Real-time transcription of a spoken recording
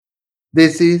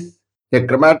This is a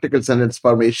grammatical sentence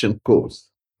formation course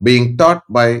being taught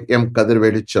by M.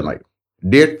 Kadirveli Chennai.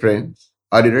 Dear friends,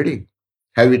 are you ready?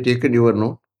 Have you taken your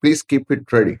note? Please keep it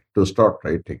ready to start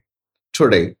writing.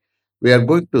 Today, we are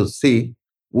going to see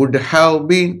would have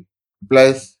been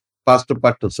plus past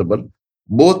participle,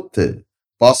 both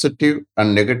positive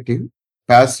and negative,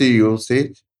 passive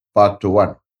usage, part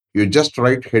 1. You just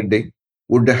write heading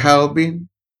would have been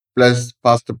plus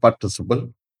past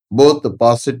participle, both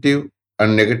positive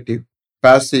and negative,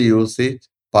 passive usage,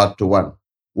 part 1.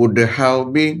 Would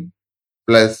have been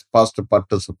plus past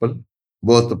participle,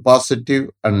 both positive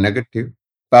and negative,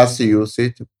 passive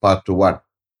usage, part 1.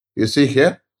 You see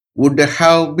here, would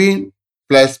have been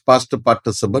plus past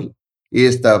participle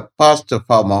is the past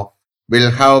form of will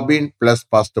have been plus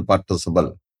past participle.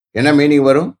 என்ன meaning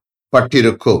வரும்?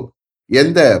 பட்டிருக்கும்.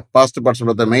 எந்த past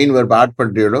participle main verb add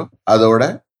பண்றீங்களோ அதோட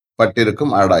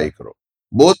பட்டிருக்கும் add ஆயிக்கிறோம்.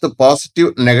 Both positive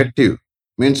and negative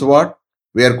means what?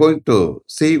 We are going to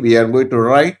see, we are going to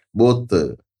write both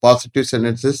positive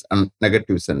sentences and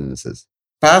negative sentences.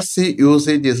 Passive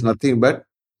usage is nothing but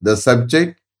the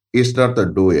subject is not the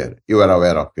doer. You are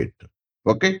aware of it.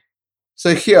 Okay. So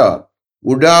here,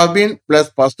 would have been plus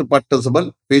past participle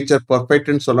feature perfect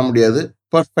tense சொல்ல முடியாது.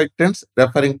 Perfect tense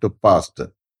referring to past.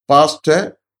 Past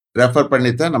refer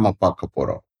பண்ணித்தான் நம்ம பார்க்க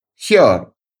போறோம். Here,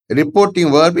 reporting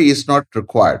verb is not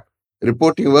required.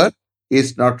 Reporting verb is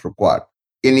not required.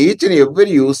 In each and every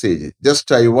usage, just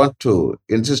I want to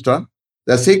insist on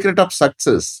the secret of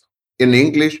success in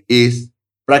English is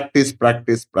practice,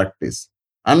 practice, practice.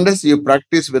 Unless you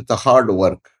practice with the hard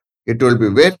work, it will be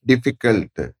very difficult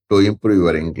to improve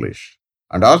your English.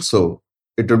 And also,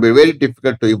 it will be very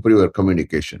difficult to improve your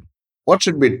communication. What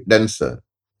should be done, sir,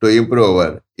 to improve our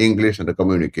English and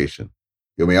communication?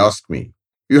 You may ask me.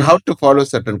 You have to follow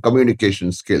certain communication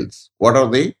skills. What are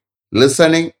they?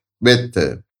 Listening with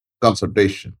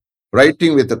concentration,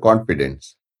 writing with confidence,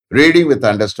 reading with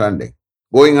understanding,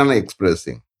 going on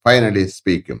expressing, finally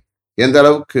speaking. எந்த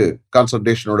அளவுக்கு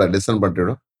கான்சன்ட்ரேஷனோட listen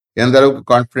பண்ணிடும், எந்த அளவுக்கு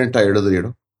கான்ஃபிடென்ட்டாக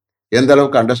எழுதிடும், எந்த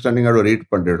அளவுக்கு அண்டர்ஸ்டாண்டிங்கோட read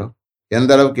பண்ணிடும்,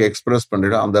 எந்த அளவுக்கு எக்ஸ்பிரஸ்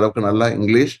பண்ணிடும், அந்த அளவுக்கு நல்லா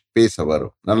இங்கிலீஷ் பேச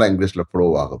வரும், நல்லா இங்கிலீஷில் ஃப்ளோ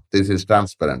ஆகும். This is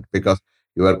transparent because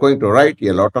you are going to right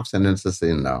a lot of sentences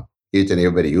in each and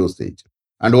every usage.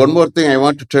 And one more thing I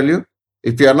want to tell you,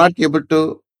 if you are not able to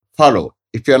follow,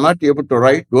 if you are not able to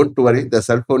write, don't worry, the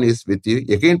cell phone is with you.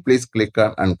 Again, please click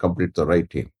on and complete the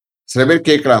writing. சில பேர்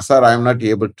கேட்கலாம், sir I am not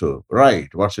able to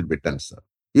right, what should be done sir?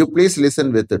 You please listen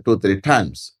with 2-3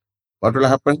 times. What will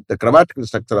happen? The grammatical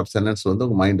structure of sentence வந்து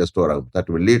உங்க மைண்ட்ல store ஆகும். That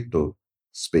will lead to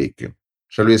speaking.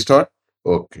 Shall we start?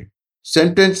 Okay.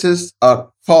 Sentences are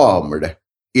formed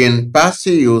in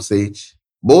passive usage,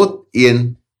 both in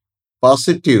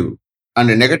positive and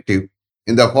negative,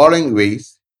 in the following ways,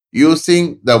 using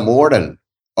the modal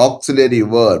auxiliary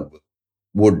verb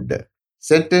would.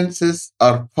 Sentences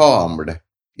are formed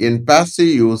in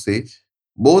passive usage,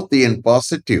 both in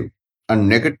positive and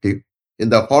negative, in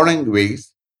the following ways,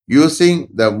 using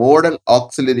the modal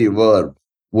auxiliary verb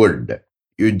would.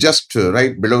 You just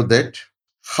write below that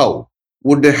how.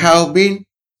 Would have been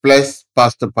plus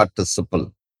past participle.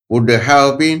 Would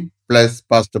have been plus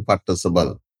past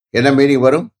participle. என்ன meaning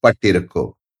வரும்? பட்டிருக்கும்.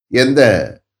 எந்த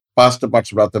past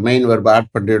participle main verb add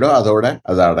பண்ணிடோ அதோட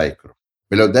அதை அடாய்க்கிறோம்.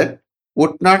 Below that,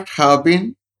 would not have been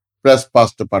plus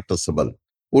past participle.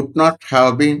 Would not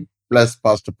have been plus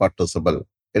past participle.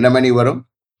 என்ன meaning வரும்?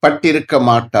 பட்டிருக்க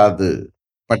மாட்டாது.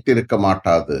 பட்டிருக்க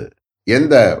மாட்டாது.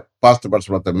 எந்த past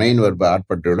participle main verb add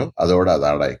பண்ணிடோ அதோட அதை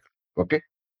அடாய்க்கிறோம். Okay.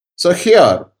 So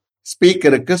here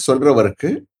ஸ்பீக்கருக்கு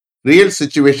சொல்றவருக்கு real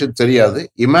situation தெரியாது,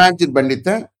 இமேஜின்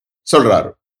பண்ணித்தான்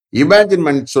சொல்றாரு. இமேஜின்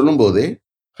பண்ணி சொல்லும் போதே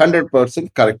 100%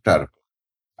 கரெக்டா இருக்கும்.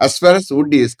 As far as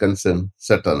would is concerned,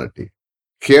 certainty.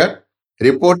 Here,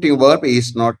 reporting verb is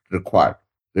not required.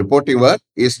 Reporting verb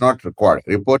is not required.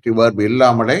 Reporting verb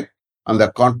இல்லாமலே அந்த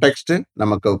கான்டெக்ஸ்ட்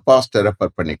நமக்கு past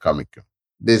ரெஃபர் பண்ணி காமிக்கும்.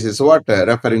 This is what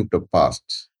referring to past.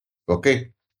 Okay.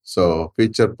 So,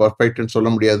 future perfect tense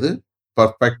சொல்ல முடியாது.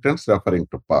 Perfect tense referring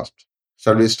to past.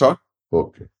 Shall we start?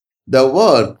 Okay. The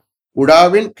work would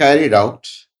have been carried out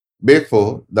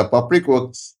before the public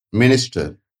works minister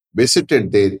visited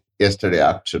there yesterday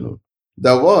afternoon.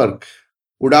 The work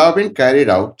would have been carried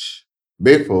out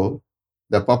before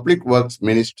the public works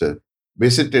minister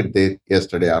visited there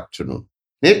yesterday afternoon.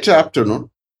 நேற்று afternoon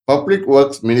public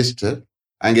works minister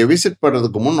அங்கே visit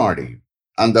பண்ணுறதுக்கு முன்னாடி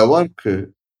அந்த work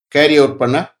carry out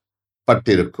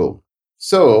பண்ணப்பட்டிருக்கும்.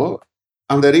 So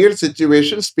அந்த real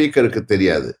situation ஸ்பீக்கருக்கு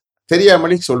தெரியாது,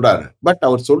 தெரியாமலே சொல்றாரு. But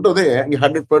அவர் சொல்றதே அங்கே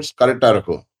 100% கரெக்டா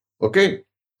இருக்கும். ஓகே.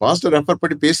 பாஸ்ட் ரெஃபர்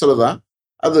பண்ணி பேசுறதா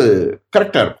அது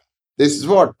கரெக்டா இருக்கும். This is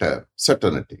what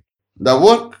certainty. The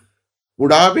work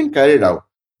would have been carried out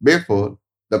before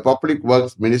the public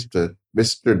works minister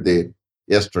visited there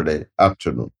yesterday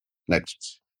afternoon. Next.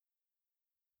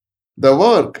 The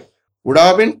work would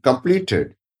have been completed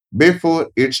before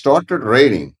it started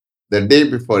raining the day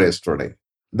before yesterday.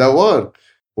 The work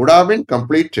would have been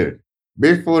completed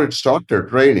before it started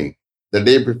raining the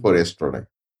day before yesterday.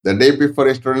 The day before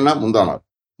yesterdayனா முந்தா நாள்.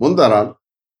 முந்தா நாள்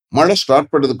மழை start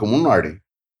பண்றதுக்கு முன்னாடி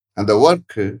அந்த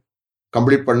work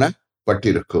complete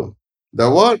பண்ணப்பட்டிருக்கும். The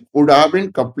work would have been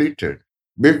completed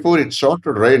before it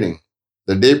started raining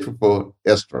the day before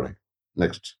yesterday.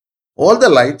 Next. All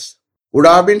the lights would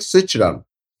have been switched on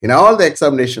in all the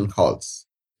examination halls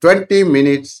 20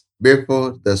 minutes before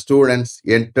the students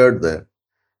entered the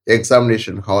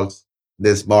examination halls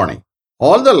this morning.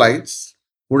 All the lights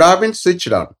would have been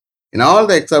switched on in all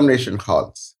the examination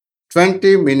halls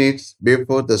 20 minutes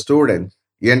before the students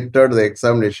entered the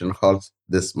examination halls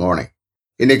this morning.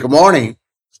 இன்னைக்கு morning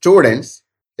students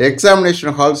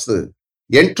examination halls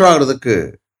entry ஆகிறதுக்கு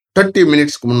 20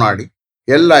 மினிட்ஸ்க்கு முன்னாடி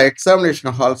எல்லா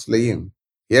examination ஹால்ஸ்லையும்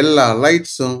எல்லா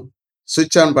லைட்ஸும்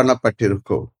சுவிட்ச் on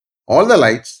பண்ணப்பட்டிருக்கும். All the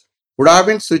lights would have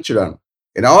been switched on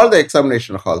in all the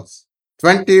examination halls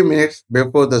 20 minutes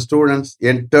before the students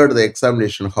entered the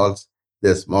examination halls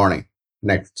this morning.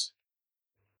 Next.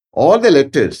 All the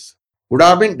letters would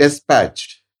have been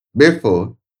dispatched before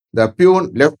the peon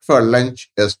left for lunch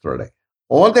yesterday.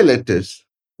 All the letters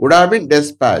would have been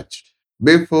dispatched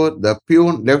before the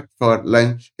peon left for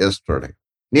lunch yesterday.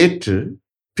 நேற்று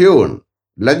peon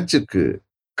லஞ்சுக்கு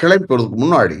கிளம்புறதுக்கு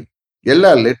முன்னாடி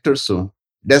எல்லா லெட்டர்ஸும்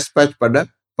dispatch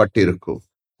பண்ணப்பட்டிருக்கும்.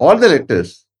 All the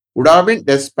letters would have been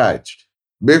dispatched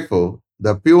before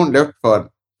the peon left for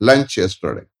lunch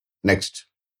yesterday. Next.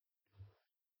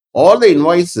 All the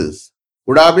invoices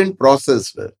would have been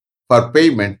processed for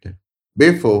payment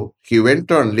before he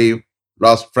went on leave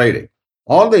last Friday.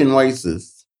 All the invoices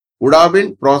would have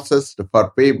been processed for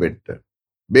payment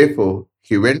before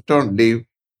he went on leave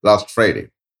last Friday.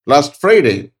 Last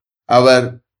Friday, அவர்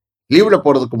லீவில்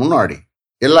போகிறதுக்கு முன்னாடி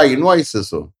எல்லா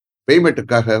இன்வாய்ஸஸும்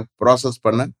பேமெண்ட்டுக்காக process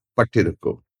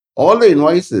பண்ணப்பட்டிருக்கும். All the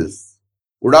invoices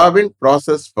would have been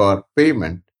processed for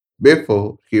payment before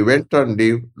he went on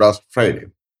leave last Friday.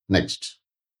 Next.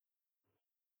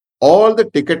 All the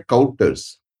ticket counters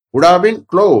would have been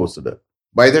closed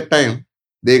by the time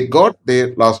they got there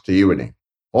last evening.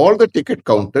 All the ticket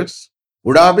counters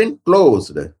would have been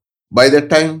closed by the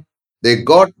time they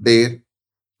got there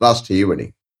last evening.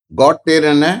 Got there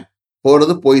என்ன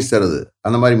போகிறது போய் சேருது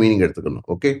அந்த மாதிரி meaning எடுத்துக்கணும்.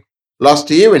 Okay.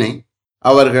 Last evening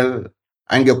அவர்கள்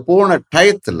அங்கே போன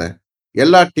டயத்தில்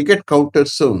எல்லா டிக்கெட்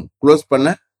கவுண்டர்ஸும் க்ளோஸ்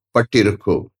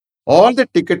பண்ணப்பட்டிருக்கும். All the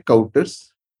ticket counters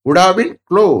would have been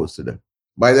closed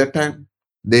by the time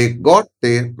they got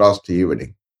there last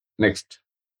evening. Next.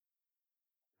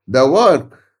 The work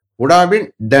would have been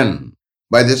done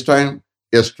by this time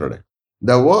yesterday.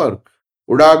 The work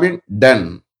would have been done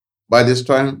by this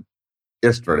time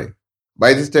yesterday. By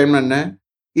this time என்ன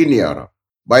இனியாரம்.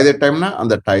 By the time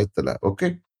அந்த டயத்தில். Okay.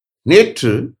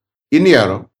 நேற்று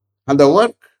இனியாரம் அந்த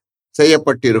work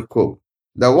செய்யப்பட்டிருக்கும்.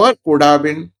 The work would have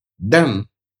been done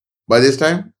by this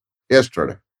time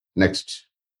yesterday. Next.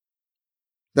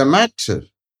 The matter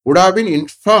would have been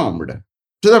informed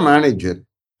to the manager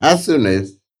as soon as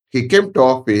he came to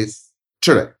office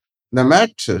today. The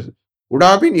matter would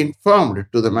have been informed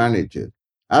to the manager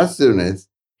as soon as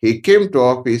he came to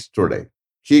office today.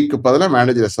 Heக்கு பதிலா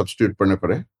மேனேஜரை substitute பண்ண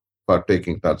போறேன் for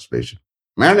taking translation.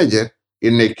 Manager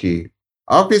இன்னைக்கு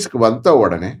ஆபீஸ்க்கு வந்த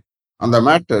உடனே அந்த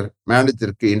matter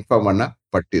மேனேஜருக்கு இன்ஃபார்ம்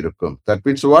பண்ணப்பட்டிருக்கும். That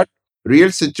means what?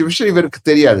 Real situation இவருக்கு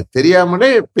தெரியாது,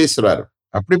 தெரியாமலே பேசுறாரு.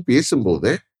 அப்படி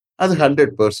பேசும்போது அது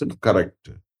 100%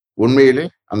 கரெக்ட். உண்மையிலே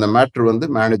அந்த மேட்டர்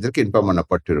மேனேஜருக்கு இன்ஃபார்ம்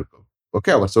பண்ணப்பட்டிருக்கும்.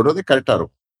 ஓகே, அவர் சொல்றது கரெக்டா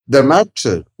இருக்கும். The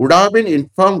matter would have been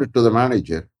informed to the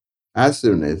manager as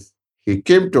soon as he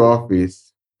came to office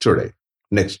today.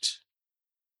 Next.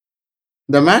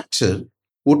 The matter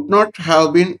would not have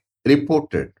been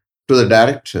reported to the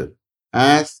director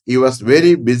as he was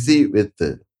very busy with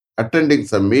attending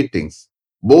some meetings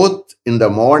both in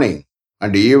the morning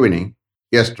and evening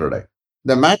yesterday.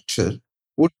 The matter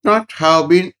would not have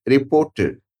been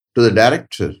reported to the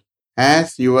director as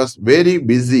he was very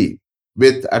busy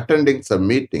with attending some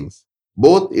meetings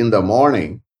both in the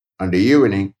morning and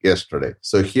evening yesterday.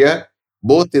 So here,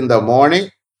 both in the morning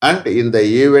and in the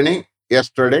evening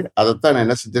yesterday, அதைத்தான்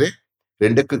என்ன செஞ்சிருக்கேன்,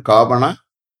 ரெண்டுக்கு காமனா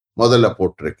முதல்ல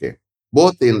போட்டிருக்கேன்.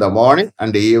 Both in the morning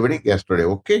and evening yesterday.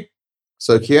 Okay.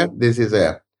 So here, this is a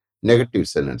negative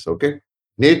sentence. Okay.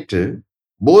 நேற்று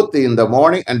both in the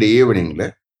morning and eveningல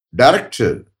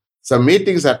director some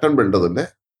meetings attend பண்றதுல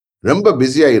ரொம்ப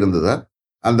பிஸியா இருந்ததா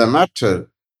அந்த மேட்டர்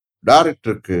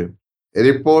டைரக்டருக்கு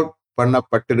ரிப்போர்ட்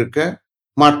பண்ணப்பட்டிருக்க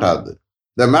மாட்டாது.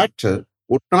 The matter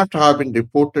would not have been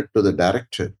reported to the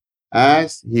director as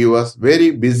he was very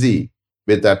busy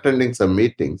with attending some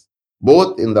meetings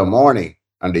both in the morning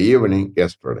and evening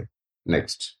yesterday.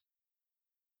 Next.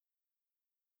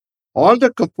 All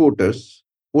the computers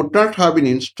would not have been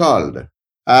installed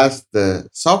as the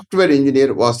software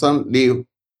engineer was on leave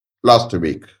last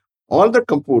week. All the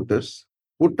computers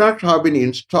would not have been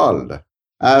installed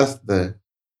as the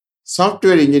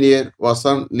software engineer was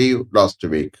on leave last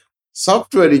week.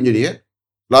 Software engineer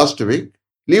last week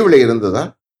லீவ்ல இருந்ததா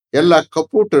எல்லா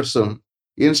கம்ப்யூட்டர்ஸும்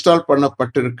install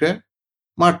பண்ணப்பட்டிருக்க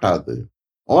மாட்டாது.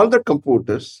 All the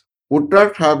computers would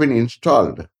not have been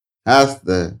installed as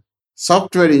the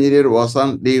software engineer was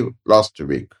on leave last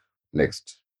week. Next.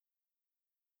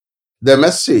 The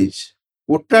message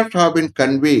would not have been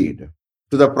conveyed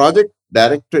to the project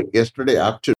director yesterday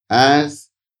afternoon as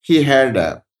he had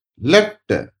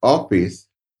left office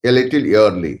a little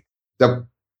early. The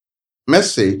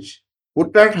message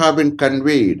would not have been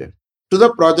conveyed to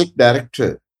the project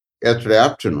director yesterday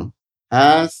afternoon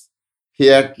as he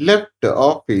had left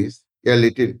office a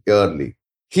little early.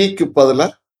 Heக்கு பதிலா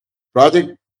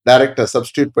project director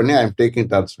substitute பண்ணி I am taking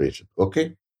translation. Okay,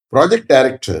 project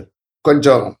director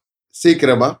கொஞ்சம்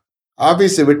சீக்கிரமா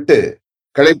ஆபீஸை விட்டு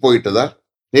கிளை போயிட்டதா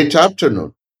நேற்று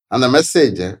afternoon அந்த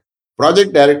மெசேஜை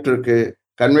project டைரக்டருக்கு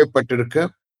கன்வே பட்டிருக்க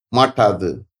மாட்டாது.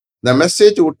 The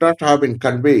message would not have been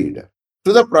conveyed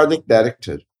to the project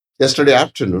director yesterday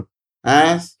afternoon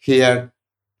as he had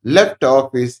left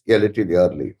office a little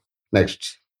early. Next.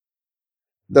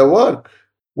 The work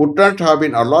would not have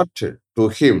been allotted to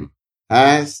him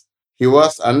as he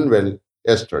was unwell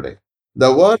yesterday.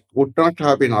 The work would not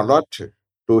have been allotted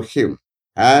to him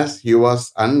as he was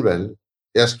unwell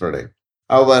yesterday.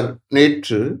 அவர்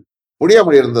நேற்று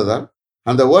முடியாமல் இருந்ததால்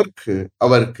அந்த work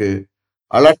அவருக்கு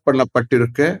allot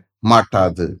பண்ணப்பட்டிருக்க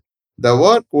மாட்டாது. The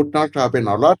work would not have been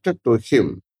allotted to him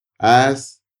as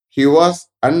he was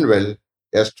unwell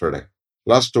yesterday.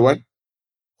 Last one.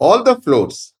 All the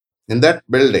floors in that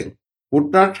building would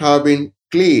not have been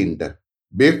cleaned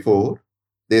before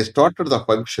they started the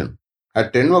function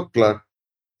at 10 o'clock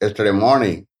yesterday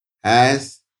morning as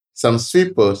some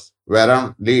sweepers were on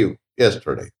leave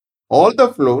yesterday. All the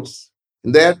floors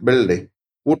in that building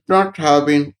would not have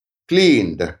been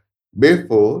cleaned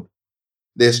before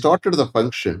they started the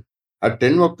function at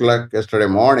 10 o'clock yesterday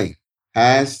morning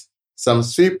as some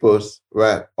sweepers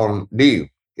were on leave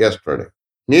yesterday.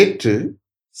 நேற்று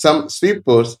some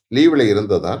sweepers லீவில்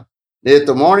இருந்ததால்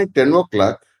நேற்று morning 10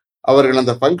 o'clock அவர்கள்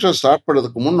அந்த function start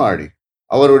பண்ணுறதுக்கு முன்னாடி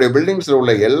அவருடைய பில்டிங்ஸில்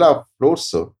உள்ள எல்லா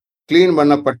ஃப்ளோர்ஸும் கிளீன்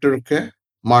பண்ணப்பட்டிருக்க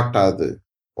மாட்டாது.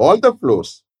 All the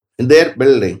floors in their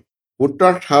building would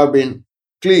not have been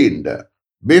cleaned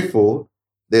before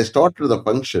they started the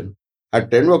function at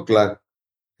 10 o'clock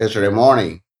yesterday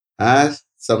morning as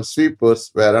some sweepers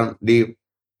were on leave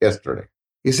yesterday.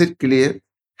 Is it clear?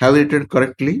 Have I written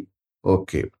correctly?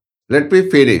 Okay. Let me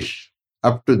finish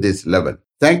up to this level.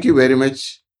 Thank you very much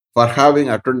for having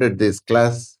attended this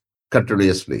class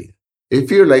continuously.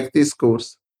 If you like this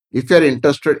course, if you are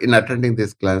interested in attending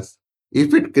this class,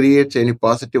 if it creates any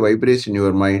positive vibration in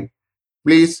your mind,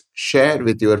 please share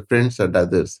with your friends and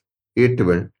others. It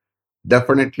will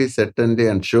definitely, certainly,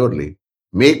 and surely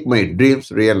make my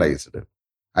dreams realized.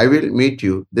 I will meet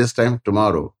you this time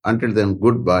tomorrow. Until then,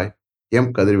 goodbye.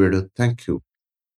 M. Kadirvedu. Thank you.